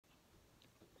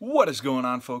What is going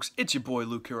on, folks? It's your boy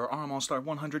Luke here, Arm All Star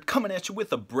 100, coming at you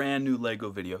with a brand new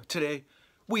Lego video. Today,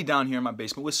 we down here in my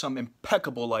basement with some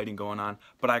impeccable lighting going on,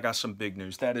 but I got some big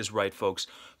news. That is right, folks.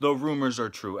 The rumors are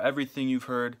true. Everything you've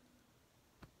heard,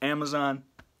 Amazon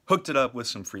hooked it up with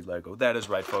some free Lego. That is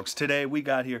right, folks. Today, we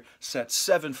got here set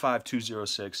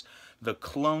 75206, the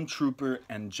Clone Trooper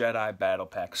and Jedi Battle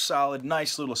Pack. Solid,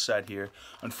 nice little set here.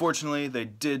 Unfortunately, they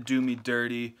did do me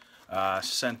dirty.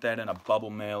 Sent that in a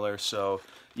bubble mailer, so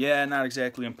yeah, not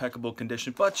exactly impeccable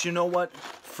condition, but you know what?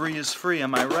 Free is free,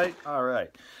 am I right? All right.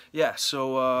 Yeah,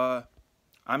 so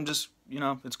I'm just,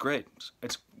 it's great.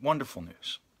 It's wonderful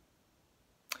news.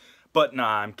 But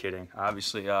nah, I'm kidding.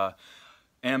 Obviously,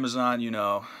 Amazon,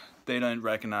 they didn't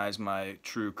recognize my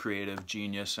true creative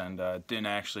genius and didn't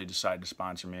actually decide to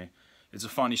sponsor me. It's a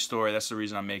funny story. That's the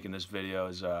reason I'm making this video,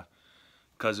 is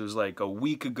because it was like a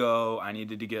week ago, I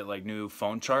needed to get like new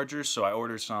phone chargers, so I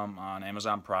ordered some on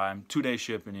Amazon Prime, 2-day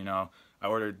shipping, I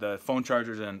ordered the phone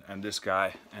chargers and this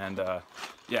guy, and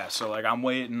yeah, so like I'm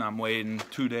waiting,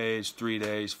 2 days, 3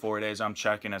 days, 4 days, I'm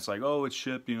checking, it's like, oh, it's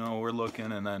shipped, we're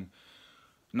looking, and then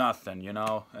nothing,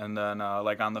 and then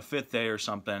like on the 5th day or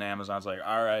something, Amazon's like,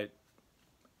 all right,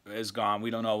 it's gone, we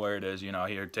don't know where it is,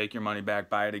 here, take your money back,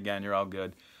 buy it again, you're all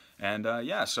good, and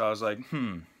yeah, so I was like,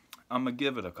 I'm gonna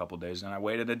give it a couple days, and I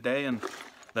waited a day, and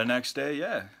the next day,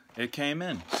 yeah, it came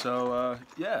in. So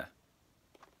yeah,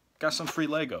 got some free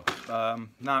Lego.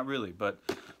 Not really, but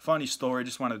funny story.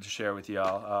 Just wanted to share with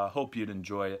y'all. Hope you'd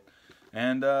enjoy it,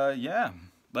 and yeah,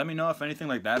 let me know if anything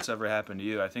like that's ever happened to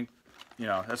you. I think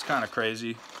that's kind of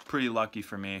crazy. Pretty lucky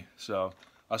for me. So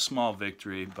a small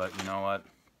victory, but you know what?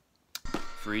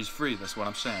 Free's free. That's what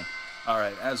I'm saying. All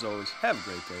right, as always, have a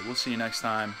great day. We'll see you next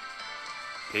time.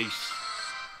 Peace.